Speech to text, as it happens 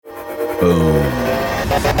Boom.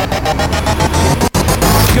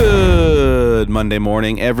 Good Monday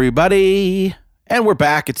morning, everybody. And we're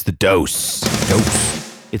back. It's the Dose.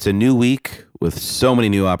 It's a new week with so many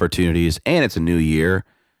new opportunities, and it's a new year.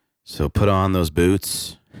 So put on those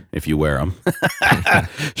boots if you wear them.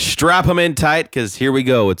 Strap them in tight because here we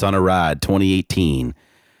go. It's on a ride, 2018.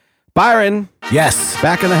 Byron. Yes.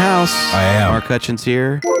 Back in the house. I am. Mark Hutchins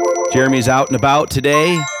here. Jeremy's out and about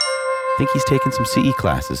today. I think he's taking some CE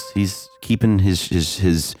classes. He's keeping his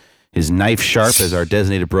knife sharp as our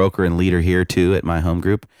designated broker and leader here, too, at my home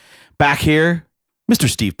group. Back here, Mr.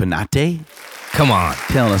 Steve Panate. Come on.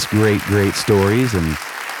 Telling us great stories. And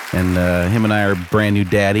him and I are brand new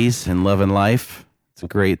daddies and loving life. It's a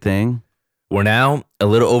great thing. We're now a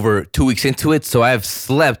little over 2 weeks into it, so I have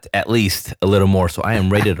slept at least a little more, so I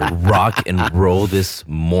am ready to rock and roll this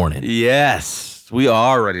morning. Yes, we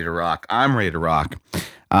are ready to rock. I'm ready to rock.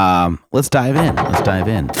 Let's dive in.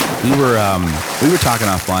 We were talking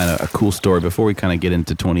offline a cool story before we kind of get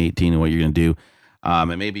into 2018 and what you're going to do.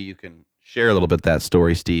 And maybe you can share a little bit that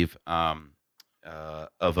story, Steve, of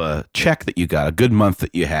a check that you got, a good month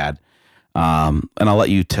that you had. And I'll let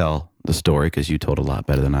you tell the story because you told a lot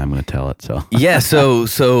better than I'm going to tell it. So yeah.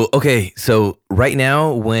 Okay. So right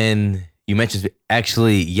now, when you mentioned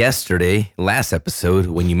actually yesterday, last episode,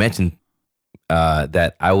 when you mentioned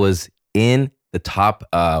that I was in the top,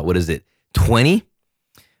 20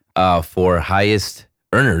 for highest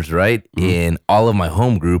earners, right? Mm-hmm. In all of my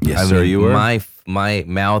home group. Yes, sir, you were. My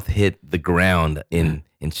mouth hit the ground in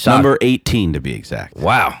shock. Number 18 to be exact.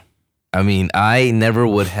 Wow. I mean, I never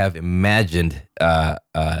would have imagined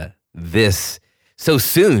this so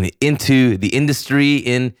soon into the industry,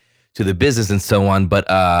 into the business and so on. But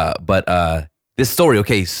this story,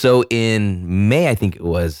 okay, so in May, I think it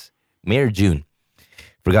was May or June,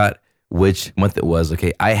 forgot which month it was.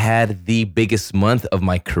 Okay, I had the biggest month of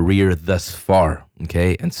my career thus far.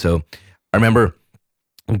 Okay, and so I remember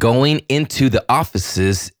going into the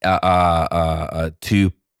offices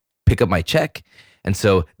to pick up my check, and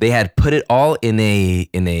so they had put it all in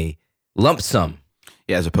a lump sum.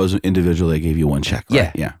 Yeah, as opposed to individually, they gave you one check.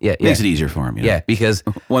 Right? Yeah. Makes it easier for them. Yeah, because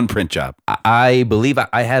one print job. I believe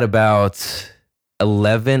I had about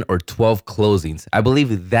 11 or 12 closings. I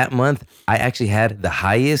believe that month I actually had the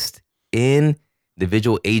highest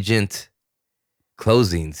individual agent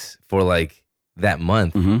closings for like that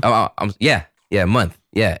month. Mm-hmm. Month.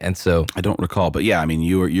 Yeah, and so I don't recall, but yeah, I mean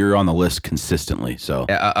you're on the list consistently. So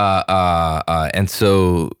and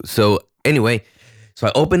so anyway, so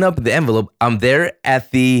I open up the envelope. I'm there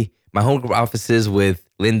at my home group offices with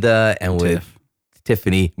Linda and with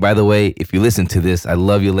Tiffany. By the way, if you listen to this, I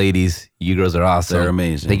love you, ladies. You girls are awesome. They're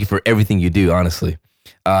amazing. Thank you for everything you do, honestly.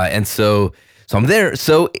 And so I'm there.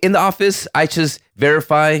 So in the office, I just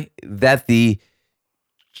verify that the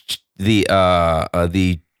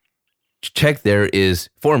check there is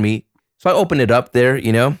for me. So I open it up there,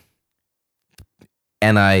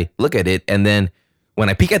 and I look at it. And then when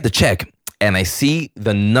I peek at the check and I see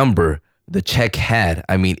the number the check had,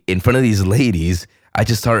 I mean, in front of these ladies, I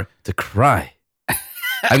just start to cry.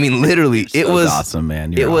 I mean, literally, it was awesome,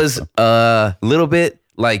 man. It was a little bit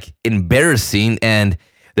like embarrassing, and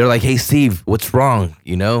they're like, "Hey, Steve, what's wrong?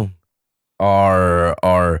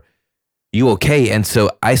 Are you okay?" And so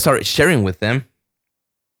I started sharing with them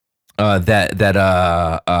that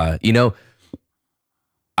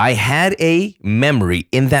I had a memory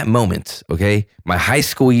in that moment. Okay, my high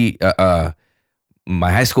school years,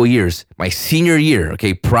 my senior year.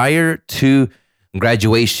 Okay, prior to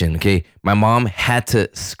graduation, okay, my mom had to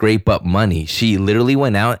scrape up money. She literally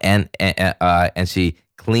went out and she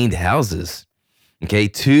cleaned houses, okay,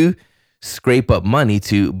 to scrape up money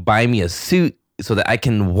to buy me a suit so that I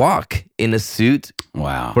can walk in a suit.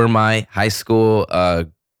 Wow. For my high school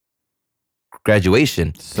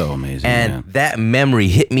graduation. So amazing. And man. that memory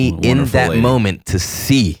hit me in that lady. moment to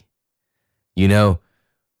see,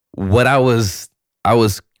 what I was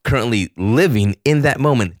currently living in that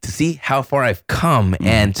moment, to see how far I've come,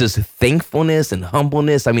 and just thankfulness and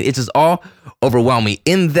humbleness. I mean, it's just all overwhelming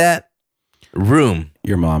in that room.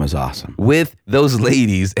 Your mom is awesome. With those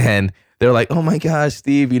ladies, and they're like, "Oh my gosh,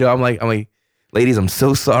 Steve," I'm like, ladies, I'm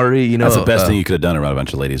so sorry. That's the best thing you could have done around a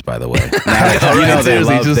bunch of ladies, by the way.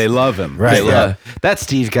 They love him. Right. Yeah. That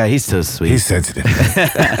Steve guy, he's so sweet. He's sensitive.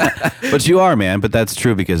 But you are, man. But that's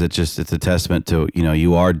true because it's a testament to,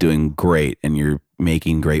 you are doing great and you're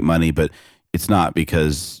making great money, but it's not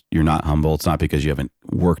because you're not humble. It's not because you haven't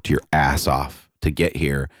worked your ass off to get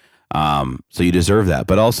here. So you deserve that.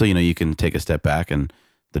 But also, you can take a step back and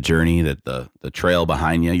the journey, that the trail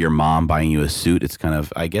behind you, your mom buying you a suit. It's kind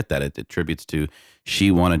of, I get that. It attributes to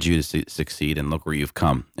she wanted you to succeed, and look where you've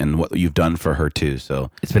come and what you've done for her too.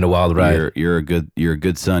 So It's been a wild ride. you're a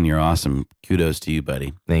good son. You're awesome. Kudos to you,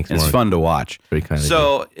 buddy. Thanks, And it's Mark. fun to watch. Very kind of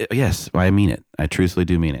So yes, I mean it. I truthfully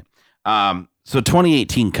do mean it. So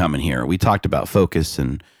 2018 coming here. We talked about focus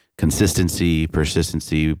and consistency,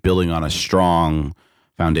 persistency, building on a strong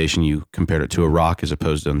foundation. You compared it to a rock as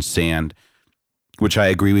opposed to on sand, which I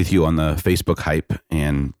agree with you on the Facebook hype.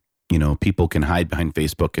 And people can hide behind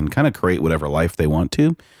Facebook and kind of create whatever life they want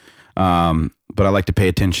to. But I like to pay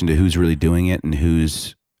attention to who's really doing it and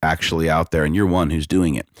who's actually out there. And you're one who's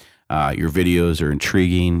doing it. Your videos are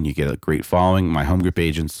intriguing. You get a great following. My home group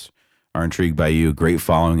agents are intrigued by you. Great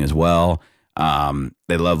following as well.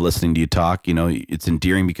 They love listening to you talk. It's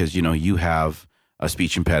endearing because, you have a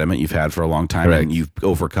speech impediment you've had for a long time. Correct. And you've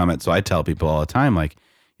overcome it. So I tell people all the time, like,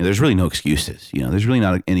 there's really no excuses. There's really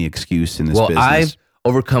not any excuse in this business. I've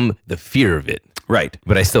overcome the fear of it. Right.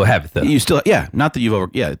 But I still have it though. You still, not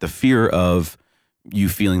that the fear of you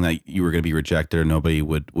feeling that you were going to be rejected or nobody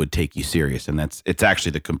would take you serious. And it's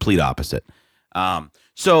actually the complete opposite.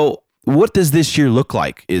 So what does this year look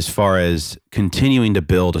like as far as continuing to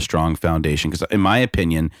build a strong foundation? Because in my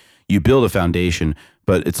opinion, you build a foundation,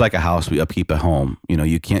 but it's like a house. We upkeep a home.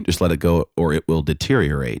 You can't just let it go or it will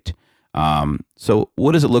deteriorate. So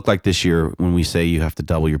what does it look like this year when we say you have to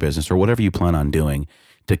double your business or whatever you plan on doing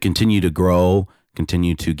to continue to grow,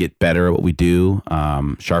 continue to get better at what we do,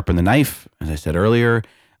 sharpen the knife, as I said earlier,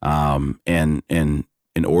 and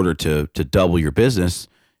in order to double your business,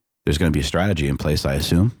 there's going to be a strategy in place, I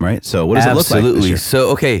assume, right? So what does it look like this year?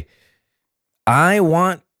 So, okay, I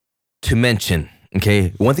want to mention,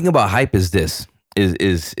 okay, one thing about hype is this,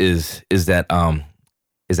 is that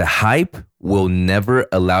hype will never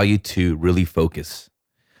allow you to really focus.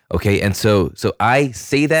 Okay. And so I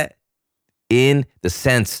say that in the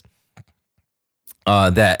sense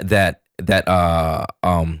that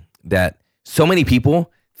so many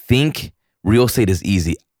people think real estate is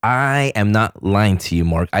easy. I am not lying to you,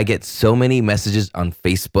 Mark. I get so many messages on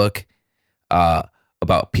Facebook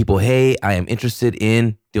about people, hey, I am interested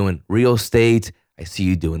in doing real estate. I see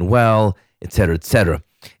you doing well, et cetera, et cetera.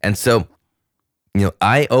 And so,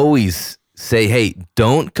 I always say, hey,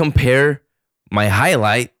 don't compare my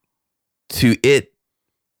highlight to it,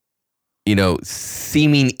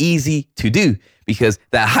 seeming easy to do, because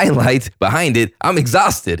that highlight behind it, I'm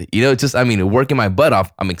exhausted, working my butt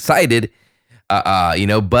off. I'm excited,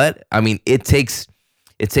 but it takes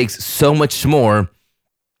so much more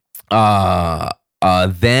than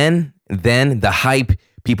the hype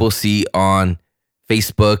people see on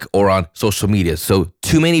Facebook or on social media. So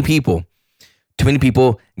too many people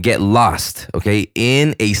get lost, okay,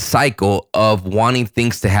 in a cycle of wanting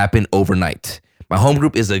things to happen overnight. My home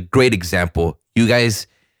group is a great example. You guys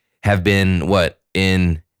have been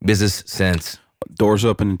in business since Doors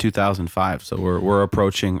opened in 2005, so we're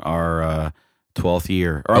approaching our 12th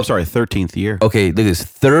year, or I'm sorry, 13th year. Okay, look at this,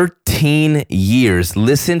 13 years.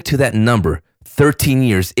 Listen to that number, 13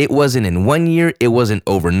 years. It wasn't in 1 year. It wasn't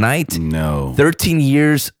overnight. No. 13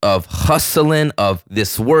 years of hustling, of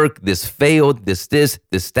this work, this failed, this,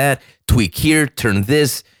 that, tweak here, turn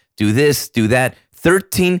this, do that.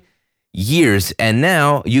 13 years. And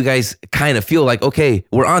now you guys kind of feel like, okay,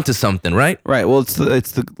 we're onto something, right? Right. Well, it's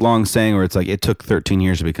the long saying where it's like, it took 13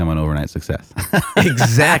 years to become an overnight success.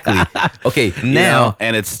 Exactly. Okay, now.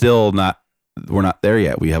 And it's still not, we're not there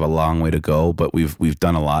yet. We have a long way to go, but we've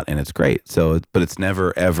done a lot and it's great. So, but it's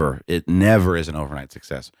never is an overnight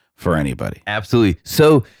success for anybody. Absolutely.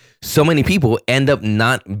 So many people end up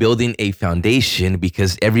not building a foundation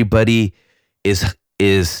because everybody is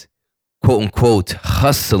quote unquote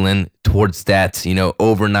hustling towards that,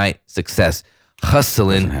 overnight success,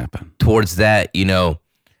 hustling towards that,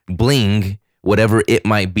 bling, whatever it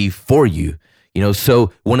might be for you.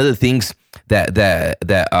 So one of the things that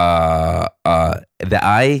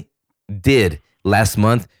I did last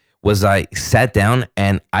month was I sat down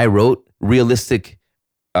and I wrote realistic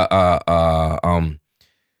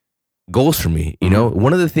goals for me.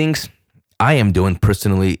 One of the things I am doing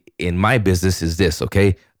personally in my business is this,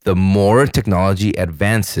 okay? The more technology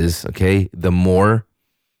advances, okay, the more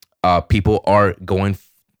people are going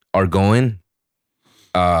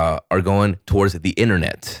towards the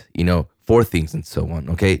internet, for things and so on.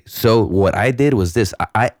 Okay, so what I did was this: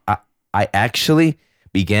 I actually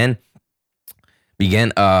began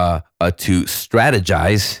to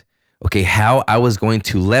strategize, okay, how I was going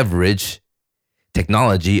to leverage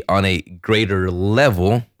technology on a greater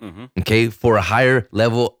level, okay, for a higher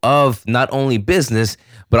level of not only business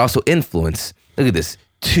but also influence. Look at this.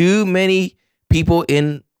 Too many people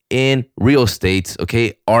in real estate,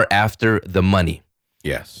 okay, are after the money.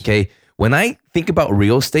 Yes. Okay. when I think about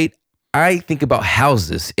real estate, I think about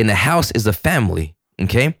houses, and a house is a family.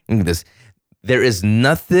 Okay, look at this. There is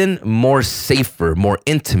nothing more safer, more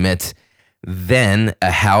intimate than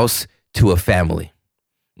a house to a family.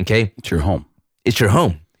 Okay, It's your home. it's your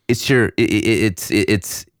home. It's your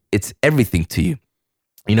it's everything to you.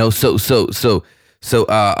 You know, so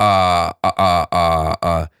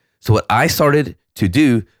what I started to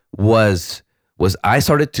do was I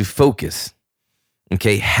started to focus,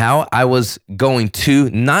 okay, how I was going to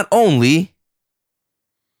not only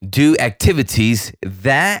do activities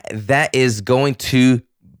that is going to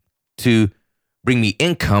bring me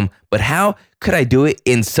income, but how could I do it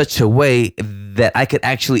in such a way that I could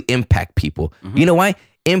actually impact people? You know why?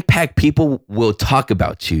 Impact people will talk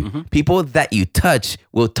about you. People that you touch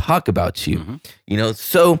will talk about you. You know,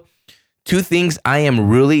 so two things I am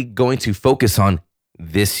really going to focus on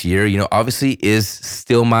this year, you know, obviously is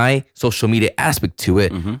still my social media aspect to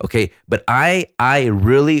it. Okay. But I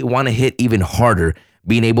really want to hit even harder,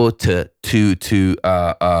 being able to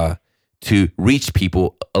reach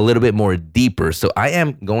people a little bit more deeper. So I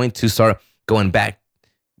am going to start going back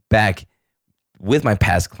with my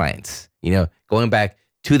past clients, you know, going back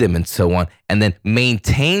to them and so on, and then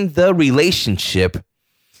maintain the relationship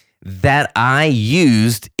that I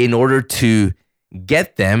used in order to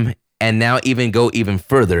get them, and now even go even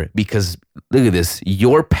further. Because look at this,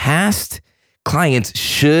 your past clients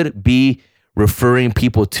should be referring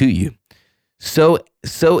people to you. So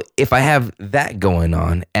if I have that going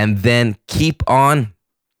on, and then keep on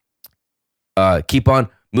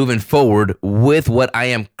moving forward with what I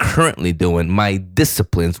am currently doing, my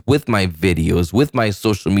disciplines, with my videos, with my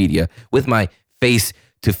social media, with my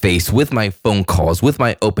face-to-face, with my phone calls, with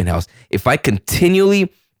my open house, if I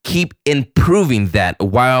continually keep improving that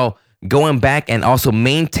while going back and also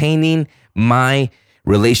maintaining my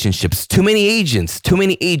relationships. Too many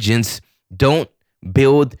agents don't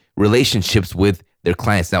build relationships with their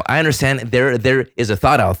clients. Now, I understand there is a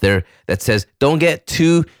thought out there that says, don't get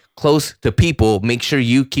too close to people. Make sure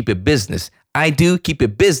you keep it business. I do keep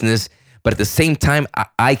it business, but at the same time,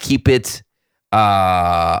 I keep it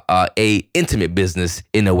a intimate business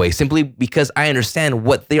in a way, simply because I understand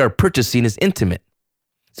what they are purchasing is intimate.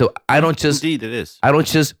 So I don't just Indeed, it is. I don't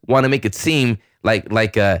just want to make it seem like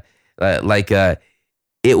it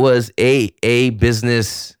was a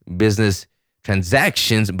business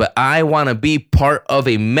transactions, but I want to be part of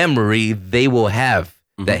a memory they will have.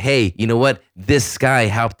 That, hey, you know what? This guy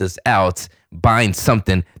helped us out buying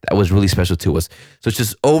something that was really special to us. So it's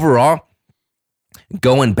just overall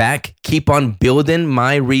going back, keep on building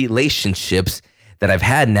my relationships that I've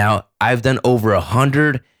had now. I've done over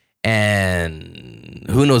 100 and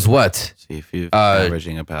who knows what. See if you're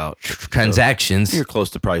averaging about transactions. So you're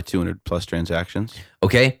close to probably 200 plus transactions.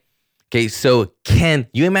 Okay. So can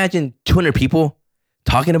you imagine 200 people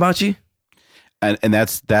talking about you? And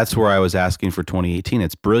that's where I was asking for 2018.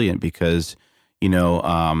 It's brilliant because, you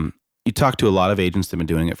know, you talk to a lot of agents that have been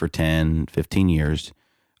doing it for 10, 15 years.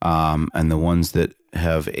 And the ones that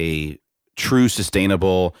have a true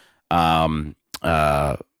sustainable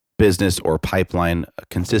business or pipeline, a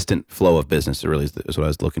consistent flow of business, really is what I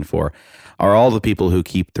was looking for, are all the people who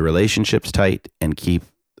keep the relationships tight and keep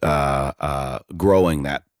growing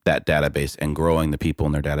that database and growing the people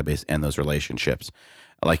in their database and those relationships.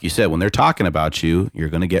 Like you said, when they're talking about you, you're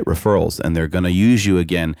going to get referrals, and they're going to use you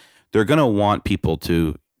again. They're going to want people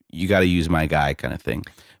to, you got to use my guy kind of thing.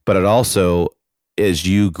 But it also, as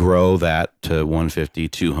you grow that to 150,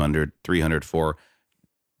 200, 300, 400,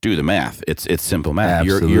 do the math. It's simple math.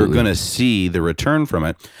 Absolutely. You're going to see the return from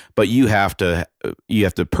it, but you have to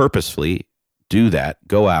purposefully do that,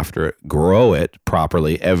 go after it, grow it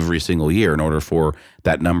properly every single year in order for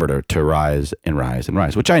that number to rise and rise and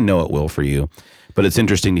rise, which I know it will for you. But it's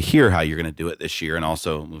interesting to hear how you're going to do it this year and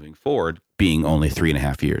also moving forward, being only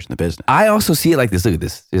 3.5 years in the business. I also see it like this. Look at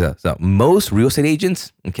this. So most real estate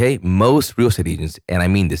agents, and I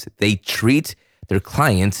mean this, they treat their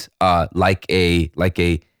clients like a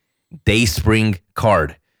Dayspring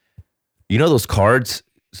card. You know those cards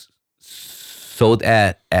sold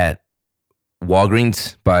at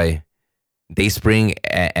Walgreens by Dayspring,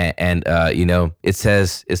 and you know, it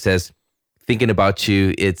says thinking about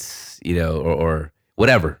you, it's, you know, or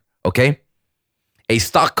whatever. Okay, a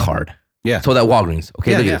stock card. Yeah. Sold at Walgreens.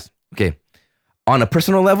 Okay, look at this. Okay, on a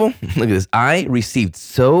personal level, look at this. I received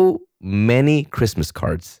so many Christmas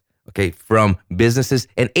cards. Okay, from businesses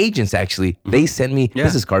and agents. Actually, they sent me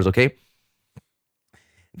business cards. Okay.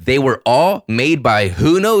 They were all made by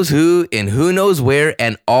who knows who and who knows where,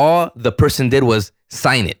 and all the person did was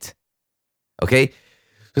sign it. Okay? So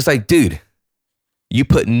it's like, dude, You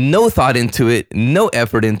put no thought into it, no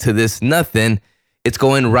effort into this, nothing. It's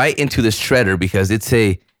going right into the shredder because it's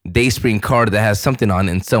a Dayspring card that has something on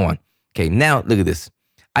it and so on. Okay, now look at this.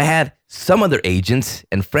 I had some other agents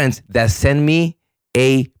and friends that send me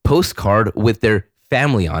a postcard with their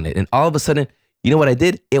family on it. And all of a sudden, you know what I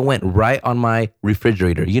did? It went right on my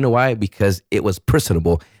refrigerator. You know why? Because it was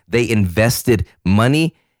personable. They invested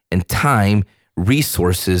money and time,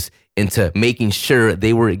 resources into making sure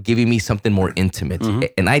they were giving me something more intimate.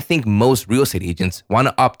 And I think most real estate agents want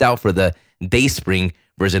to opt out for the Dayspring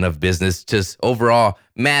version of business, just overall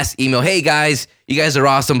mass email. Hey guys, you guys are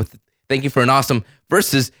awesome. Thank you for an awesome,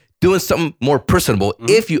 versus doing something more personable.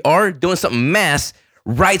 If you are doing something mass,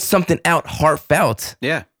 write something out heartfelt.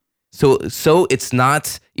 Yeah. So it's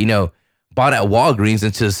not, bought at Walgreens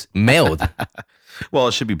and just mailed. Well,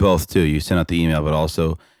 it should be both too. You send out the email, but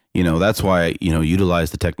also, that's why,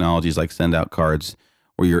 utilize the technologies like send out cards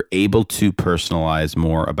where you're able to personalize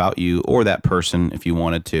more about you or that person if you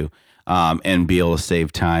wanted to, and be able to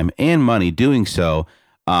save time and money doing so.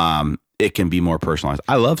 It can be more personalized.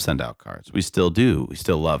 I love send out cards. We still do. We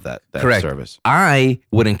still love that Correct. service. I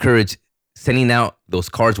would encourage sending out those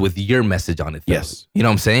cards with your message on it. Though. Yes. You know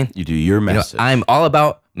what I'm saying? You do your message. I'm all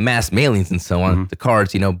about mass mailings and so on, the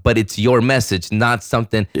cards, but it's your message, not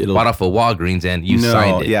something bought off of Walgreens and you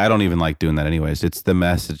signed it. Yeah, I don't even like doing that anyways. It's the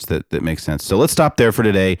message that makes sense. So let's stop there for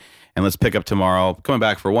today and let's pick up tomorrow. Coming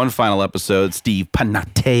back for one final episode, Steve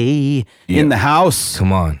Panate in the house.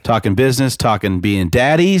 Come on. Talking business, talking being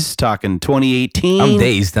daddies, talking 2018. I'm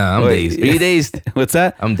dazed, huh? I'm dazed. Are you dazed? What's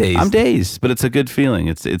that? I'm dazed. I'm dazed, but it's a good feeling.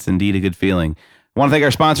 It's indeed a good feeling. I want to thank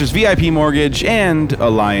our sponsors, VIP Mortgage and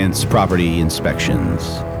Alliance Property Inspections.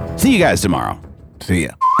 See you guys tomorrow. See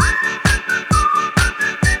ya.